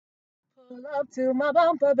Pull up to my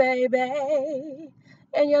bumper, baby,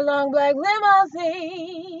 in your long black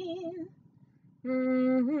limousine.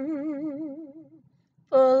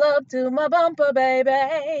 Pull up to my bumper,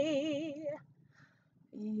 baby.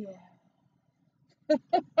 Yeah.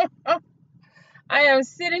 I am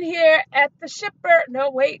sitting here at the shipper.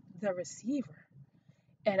 No, wait, the receiver.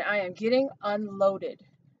 And I am getting unloaded.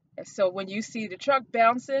 And so when you see the truck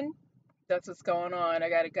bouncing, that's what's going on. I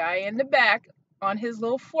got a guy in the back on his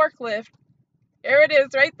little forklift. There it is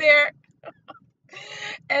right there.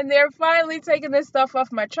 And they're finally taking this stuff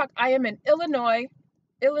off my truck. I am in Illinois.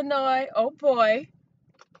 Illinois, oh boy.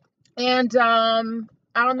 And I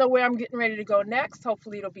don't know where I'm getting ready to go next.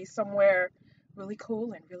 Hopefully it'll be somewhere really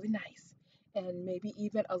cool and really nice. And maybe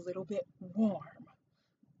even a little bit warm.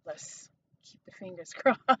 Let's keep the fingers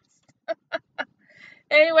crossed.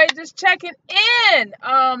 Anyway, just checking in.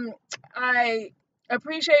 I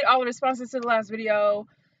appreciate all the responses to the last video,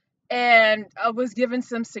 and I was given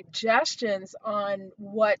some suggestions on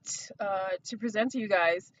what to present to you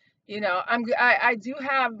guys. You know, I do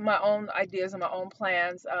have my own ideas and my own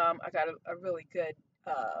plans. I got a really good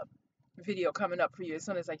video coming up for you as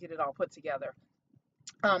soon as I get it all put together.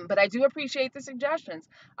 But I do appreciate the suggestions.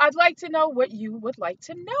 I'd like to know what you would like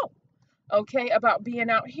to know. Okay, about being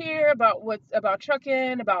out here, about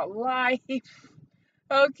trucking, about life.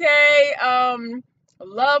 Okay,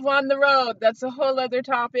 love on the road. That's a whole other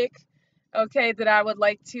topic. Okay, that I would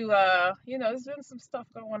like to there's been some stuff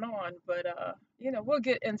going on, but we'll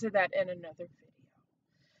get into that in another video.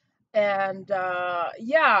 And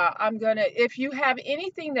yeah, I'm gonna, if you have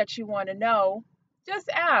anything that you want to know, just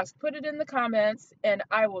ask, put it in the comments, and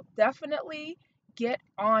I will definitely get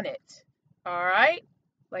on it. All right?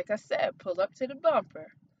 Like I said, pull up to the bumper.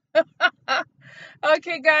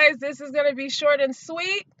 Okay, guys, this is going to be short and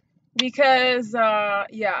sweet because,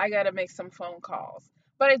 yeah, I got to make some phone calls.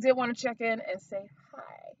 But I did want to check in and say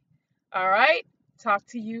hi. All right? Talk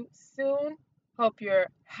to you soon. Hope you're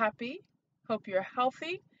happy. Hope you're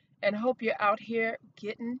healthy. And hope you're out here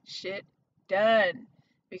getting shit done.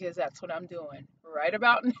 Because that's what I'm doing right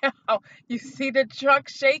about now. You see the truck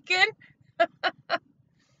shaking?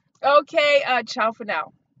 Okay, ciao for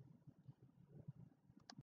now.